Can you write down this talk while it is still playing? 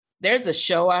there's a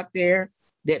show out there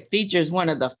that features one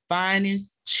of the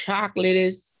finest,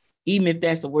 chocolatest, even if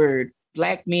that's the word,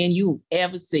 Black men you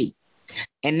ever see.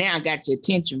 And now I got your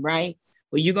attention, right?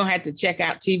 Well, you're going to have to check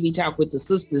out TV Talk with the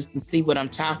Sisters to see what I'm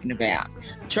talking about.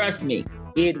 Trust me,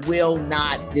 it will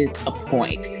not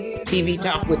disappoint. TV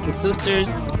Talk with the Sisters,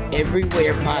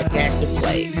 everywhere podcasts are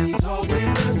played. TV Talk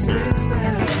with the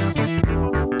Sisters.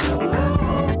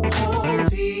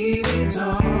 TV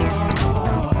Talk.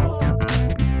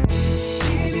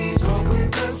 TV Talk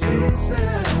with the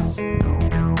Sisters.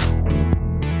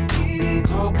 TV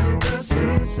Talk with the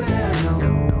Sisters.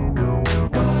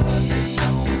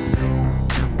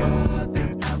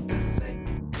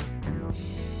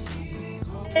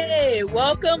 Hey,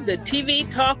 welcome to TV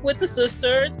Talk with the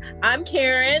Sisters. I'm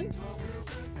Karen.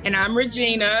 And I'm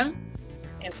Regina.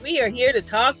 And we are here to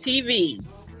talk TV.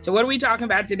 So what are we talking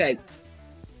about today?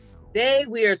 Today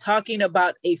we are talking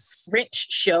about a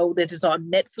French show that is on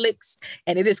Netflix,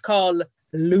 and it is called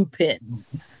Lupin.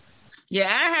 Yeah,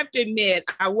 I have to admit,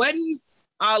 I wasn't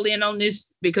all in on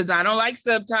this because I don't like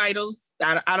subtitles.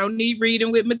 I don't need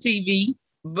reading with my TV,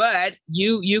 but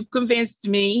you convinced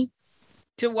me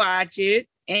to watch it.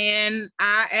 And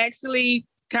I actually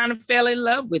kind of fell in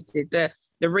love with it.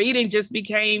 The reading just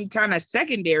became kind of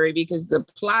secondary because the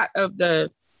plot of the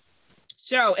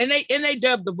show, and they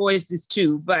dubbed the voices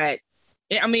too, but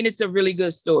I mean, it's a really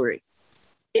good story.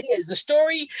 It is. The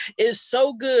story is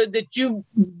so good that you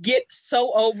get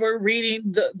so over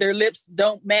reading their lips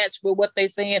don't match with what they're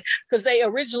saying, because they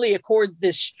originally record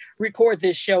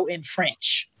this show in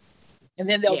French. And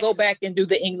then they'll go back and do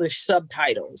the English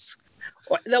subtitles.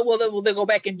 They'll go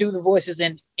back and do the voices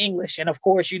in English. And of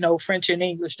course, French and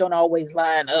English don't always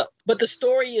line up. But the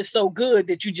story is so good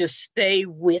that you just stay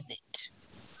with it.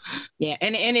 Yeah,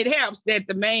 and it helps that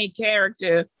the main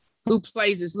character who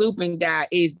plays this Lupin guy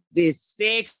is this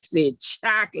sexy,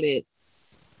 chocolate,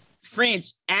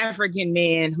 French African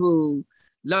man who,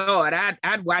 Lord,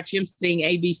 I'd watch him sing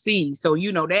ABC. So,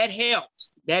 that helped.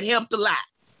 That helped a lot.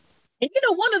 And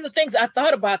one of the things I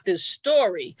thought about this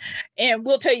story, and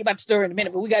we'll tell you about the story in a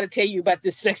minute, but we got to tell you about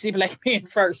this sexy Black man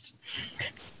first.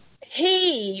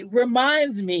 He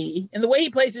reminds me, and the way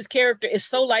he plays his character is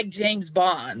so like James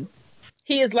Bond.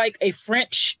 He is like a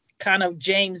French kind of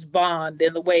James Bond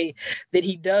in the way that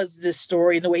he does this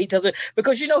story and the way he does it.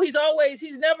 Because, he's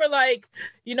never like,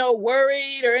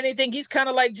 worried or anything. He's kind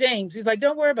of like James. He's like,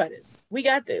 don't worry about it. We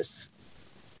got this.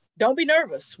 Don't be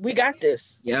nervous. We got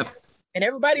this. Yep. And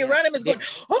everybody around him is going,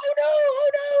 oh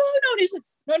no. And he's like,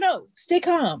 no, stay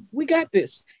calm. We got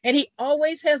this. And he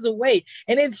always has a way.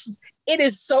 And it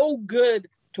is so good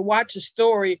to watch a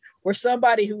story where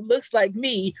somebody who looks like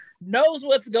me knows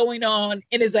what's going on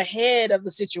and is ahead of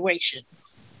the situation.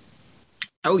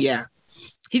 Oh, yeah.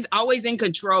 He's always in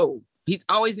control. So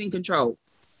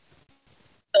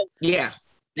yeah.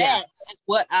 That is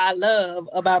what I love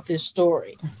about this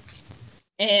story.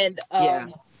 And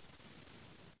one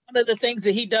of the things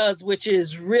that he does, which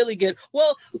is really good.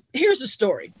 Well, here's the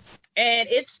story. And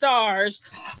it stars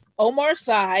Omar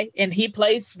Sy, and he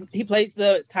plays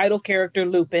the title character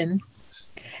Lupin.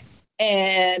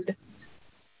 And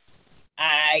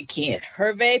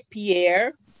Hervé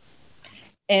Pierre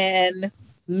and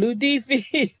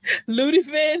Ludivine.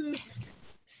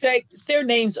 Say their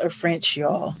names are French,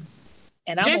 y'all.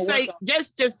 And I'm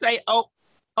just say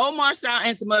Omar Sy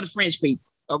and some other French people,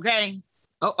 okay?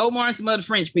 Omar and some other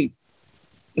French people.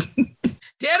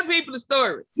 Tell the people the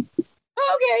story.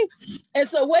 Okay. And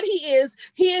so what he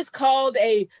is called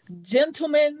a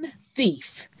gentleman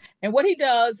thief. And what he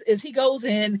does is he goes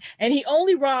in and he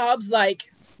only robs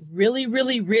like really,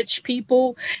 really rich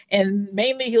people. And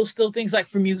mainly he'll steal things like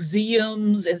from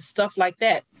museums and stuff like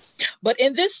that. But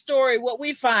in this story, what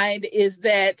we find is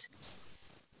that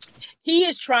he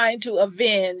is trying to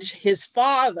avenge his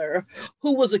father,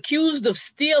 who was accused of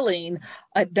stealing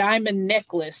a diamond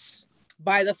necklace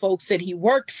by the folks that he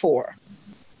worked for.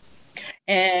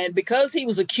 And because he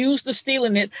was accused of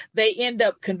stealing it, they end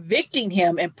up convicting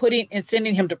him and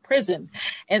sending him to prison.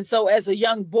 And so as a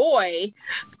young boy,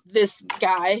 this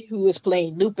guy who is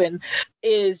playing Lupin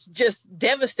is just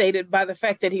devastated by the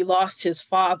fact that he lost his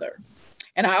father.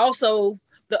 And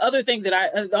the other thing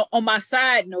that on my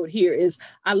side note here is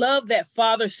I love that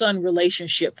father-son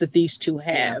relationship that these two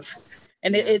have. Yeah.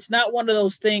 And it's not one of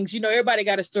those things, everybody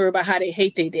got a story about how they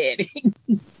hate their daddy.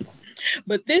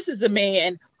 But this is a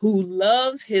man who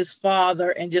loves his father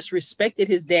and just respected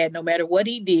his dad no matter what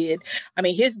he did. I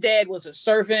mean, his dad was a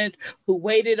servant who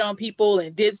waited on people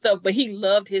and did stuff, but he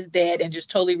loved his dad and just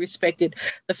totally respected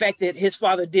the fact that his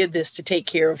father did this to take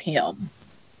care of him.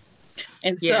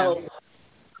 And so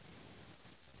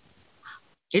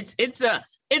it's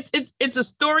it's a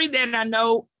story that I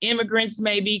know immigrants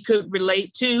maybe could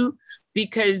relate to,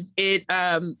 because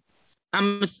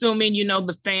I'm assuming,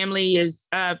 the family is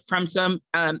from some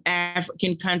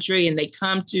African country, and they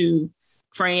come to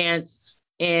France,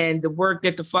 and the work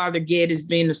that the father get is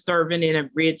being a servant in a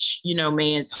rich,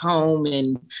 man's home.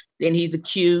 And then he's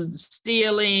accused of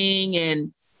stealing.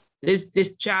 And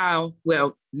this child,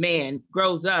 man,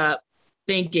 grows up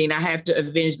thinking, I have to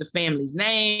avenge the family's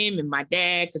name and my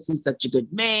dad, because he's such a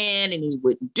good man and he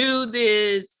wouldn't do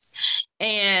this.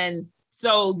 And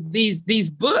so these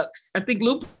books, I think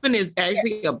Lupin is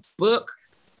actually a book.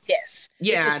 Yes.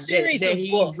 Yeah, it's a series that of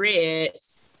he books. read.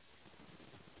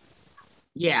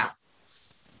 Yeah.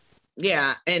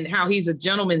 Yeah. And how he's a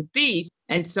gentleman thief.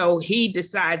 And so he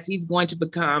decides he's going to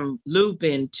become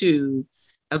Lupin to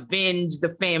avenge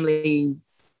the family's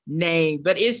name.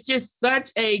 But it's just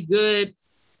such a good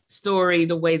story,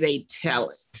 the way they tell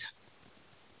it.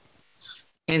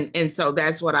 And so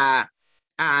that's what I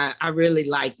really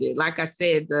liked it. Like I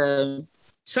said, the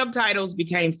subtitles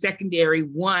became secondary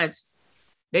once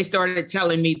they started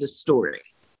telling me the story,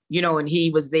 and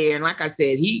he was there. And like I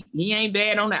said, he ain't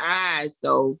bad on the eyes.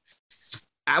 So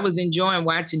I was enjoying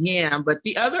watching him. But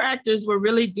the other actors were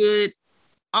really good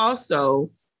also.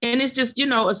 And it's just,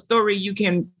 a story you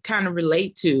can kind of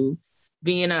relate to,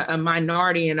 being a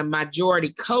minority in a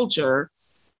majority culture.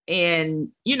 And,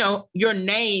 your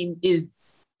name is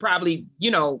probably,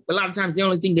 a lot of times the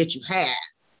only thing that you have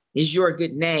is your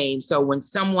good name. So when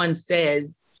someone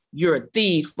says you're a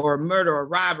thief or a murderer or a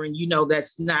robber, and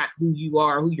that's not who you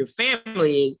are, who your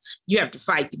family is, you have to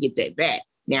fight to get that back.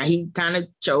 Now, he kind of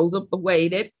chose a way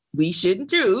that we shouldn't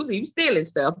choose. He was stealing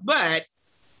stuff, but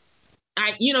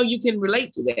you can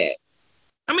relate to that.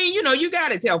 I mean, you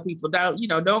got to tell people,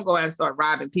 don't go out and start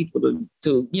robbing people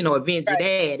to avenge your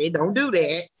dad. They don't do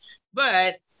that.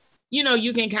 But,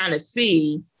 you can kind of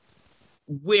see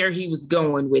where he was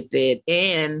going with it.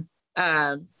 And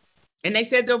they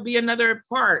said there'll be another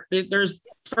part. There's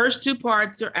first 2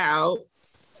 parts are out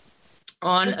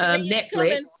on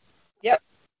Netflix. Yep.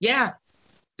 Yeah.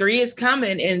 3 is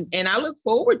coming. And I look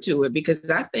forward to it, because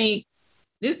I think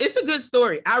it's a good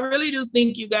story. I really do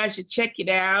think you guys should check it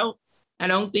out. I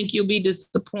don't think you'll be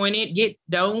disappointed.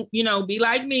 Don't be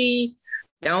like me.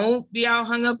 Don't be all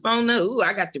hung up on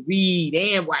I got to read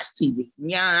and watch TV.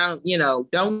 Yeah,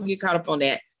 don't get caught up on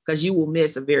that, because you will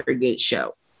miss a very good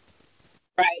show.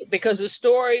 Right, because the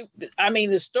story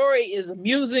is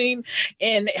amusing,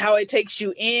 and how it takes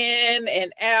you in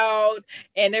and out,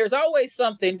 and there's always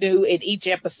something new in each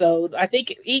episode. I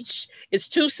think it's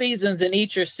 2 seasons, and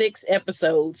each are 6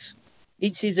 episodes.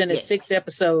 Each season is 6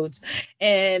 episodes,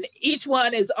 and each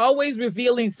one is always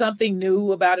revealing something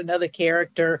new about another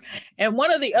character. And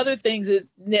one of the other things that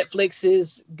Netflix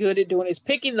is good at doing is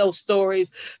picking those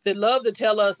stories that love to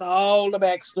tell us all the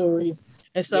backstory.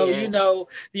 And so,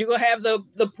 you're going to have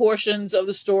the portions of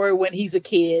the story when he's a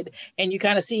kid, and you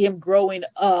kind of see him growing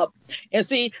up, and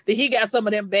see that he got some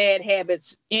of them bad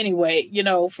habits anyway,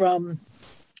 from,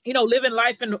 living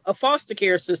life in a foster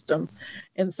care system.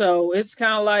 And so it's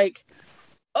kind of like,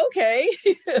 okay,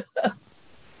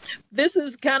 this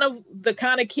is kind of the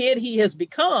kind of kid he has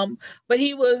become, but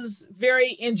he was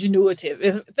very ingenuitive.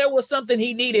 If there was something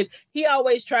he needed, he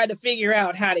always tried to figure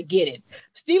out how to get it.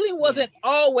 Stealing wasn't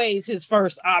always his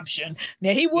first option.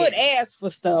 Now, he would ask for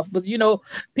stuff, but,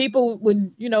 people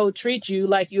would, treat you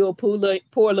like you're a poor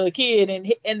little kid.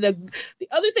 And the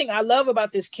other thing I love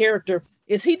about this character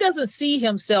is he doesn't see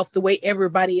himself the way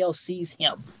everybody else sees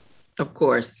him. Of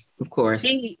course.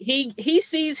 He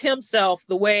sees himself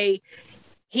the way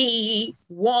he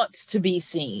wants to be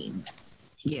seen,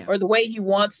 or the way he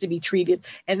wants to be treated.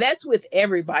 And that's with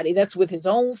everybody. That's with his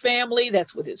own family.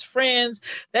 That's with his friends.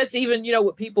 That's even,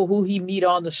 with people who he meet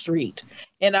on the street.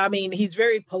 And I mean, he's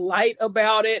very polite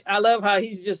about it. I love how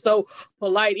he's just so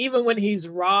polite. Even when he's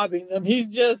robbing them, he's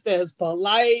just as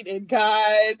polite and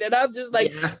kind. And I'm just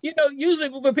like, usually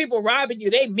when people robbing you,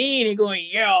 they mean and going,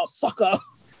 yeah, sucker.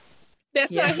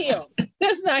 That's not him.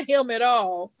 That's not him at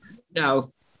all.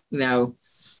 No.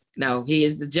 He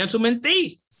is the gentleman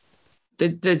thief.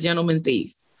 The gentleman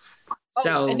thief.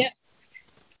 And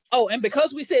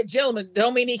because we said gentleman,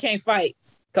 don't mean he can't fight.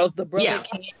 Because the brother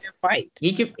can't fight.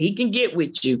 He can get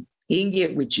with you. He can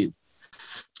get with you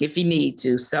if he need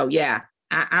to. So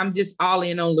I'm just all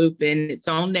in on Lupin. It's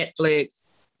on Netflix.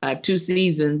 2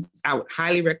 seasons. I would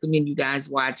highly recommend you guys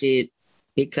watch it,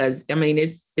 because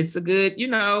it's a good,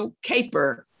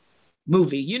 caper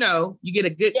movie. You get a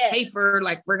good caper,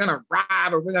 like we're gonna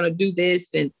rob or we're gonna do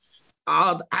this, and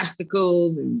all the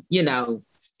obstacles, and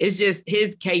it's just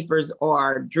his capers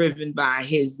are driven by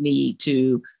his need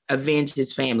to avenge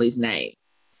his family's name.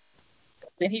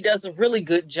 And he does a really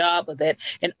good job of that.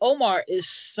 And Omar is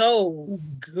so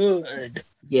good.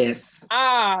 Yes.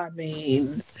 I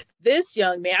mean, this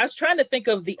young man, I was trying to think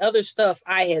of the other stuff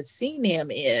I had seen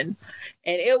him in,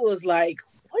 and it was like,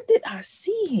 what did I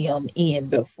see him in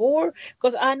before?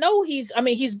 Because I know he's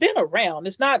been around.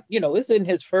 It's not, it's in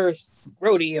his first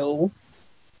rodeo.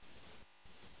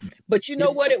 But you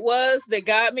know what it was that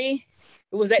got me?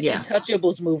 It was that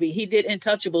Intouchables movie. He did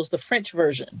Intouchables, the French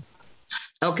version.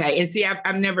 Okay. And see,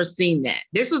 I've never seen that.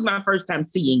 This was my first time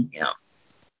seeing him.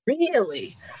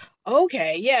 Really?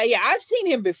 Okay. Yeah. I've seen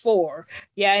him before.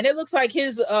 Yeah. And it looks like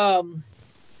his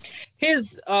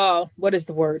what is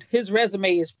the word? His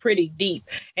resume is pretty deep.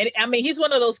 And I mean, he's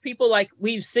one of those people like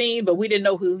we've seen, but we didn't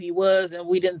know who he was and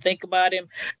we didn't think about him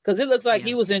because it looks like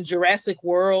he was in Jurassic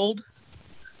World.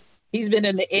 He's been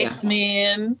in the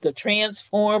X-Men, the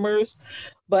Transformers.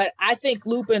 But I think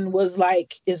Lupin is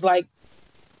like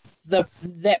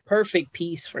that perfect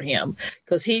piece for him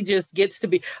because he just gets to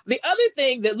be. The other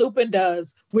thing that Lupin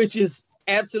does, which is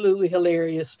absolutely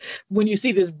hilarious when you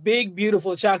see this big,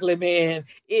 beautiful chocolate man,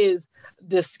 is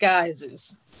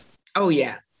disguises. Oh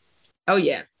yeah. I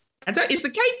thought it's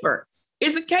a caper.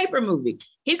 It's a caper movie.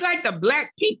 He's like the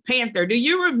Black Pink Panther. Do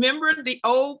you remember the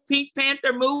old Pink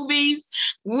Panther movies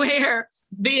where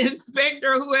the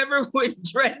inspector, whoever would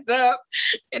dress up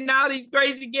and all these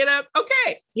crazy get-ups?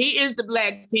 Okay, he is the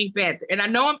Black Pink Panther. And I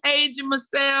know I'm aging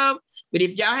myself, but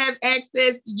if y'all have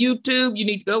access to YouTube, you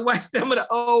need to go watch some of the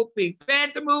old Pink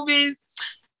Panther movies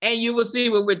and you will see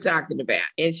what we're talking about.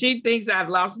 And she thinks I've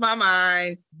lost my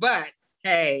mind, but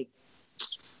hey,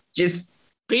 just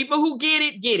people who get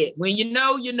it. When you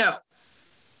know, you know.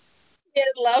 He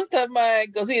has lost her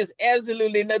mind because he is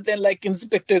absolutely nothing like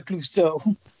Inspector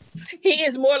Clouseau. He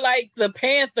is more like the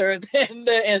Panther than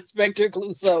the Inspector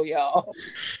Clouseau, y'all.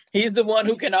 He's the one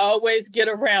who can always get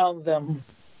around them.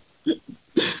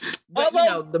 But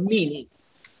the meaning.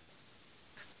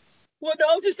 Well, no,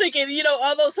 I was just thinking,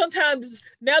 although sometimes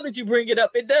now that you bring it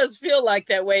up, it does feel like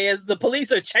that way as the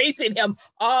police are chasing him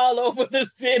all over the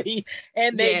city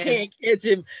and they can't catch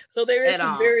him. So there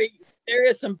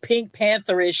is some Pink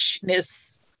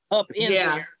Pantherishness up in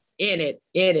there. In it.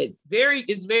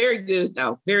 It's very good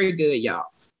though. Very good, y'all.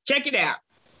 Check it out.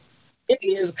 It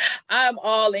is. I'm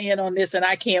all in on this and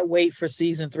I can't wait for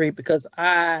season 3 because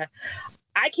I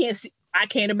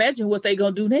can't imagine what they're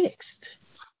gonna do next.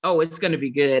 Oh, it's gonna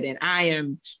be good. And I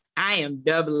am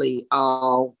doubly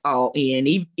all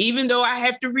in. Even though I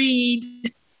have to read,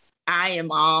 I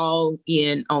am all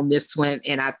in on this one.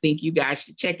 And I think you guys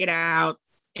should check it out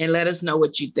and let us know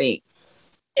what you think.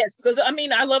 Yes, because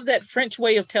I love that French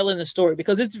way of telling the story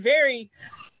because it's very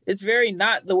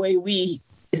not the way we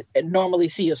normally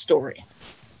see a story.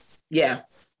 Yeah,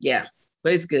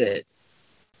 but it's good.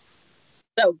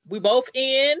 So we both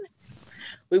in.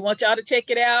 We want y'all to check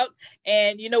it out.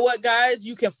 And you know what, guys?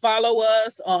 You can follow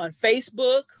us on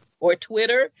Facebook or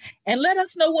Twitter and let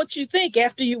us know what you think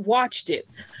after you've watched it.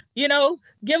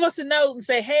 Give us a note and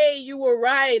say, hey, you were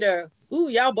right, or ooh,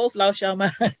 y'all both lost your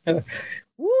mind.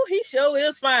 Ooh, he sure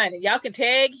is fine. And y'all can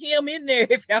tag him in there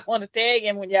if y'all want to tag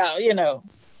him when y'all,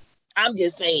 I'm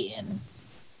just saying.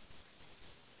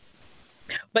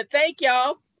 But thank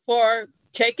y'all for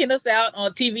checking us out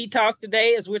on TV Talk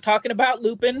today as we're talking about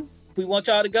Lupin. We want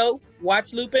y'all to go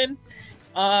watch Lupin.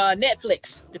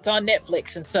 Netflix. It's on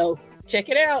Netflix. And so check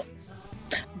it out.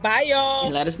 Bye, y'all.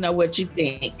 And let us know what you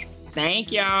think.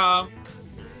 Thank y'all.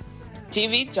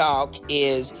 TV Talk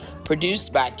is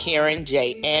produced by Karen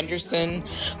J. Anderson,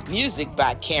 music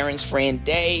by Karen's friend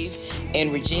Dave,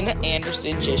 and Regina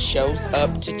Anderson just shows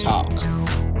up to talk.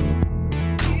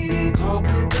 TV Talk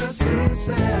with the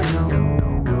Sistas.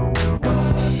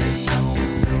 What they have to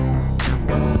say,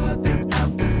 what they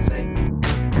have to say.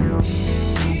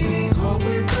 TV Talk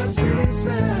with the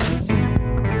Sistas.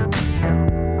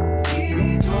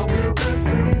 TV Talk with the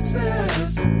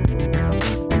Sistas.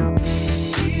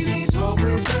 TV Talk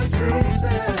with the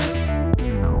Sistas.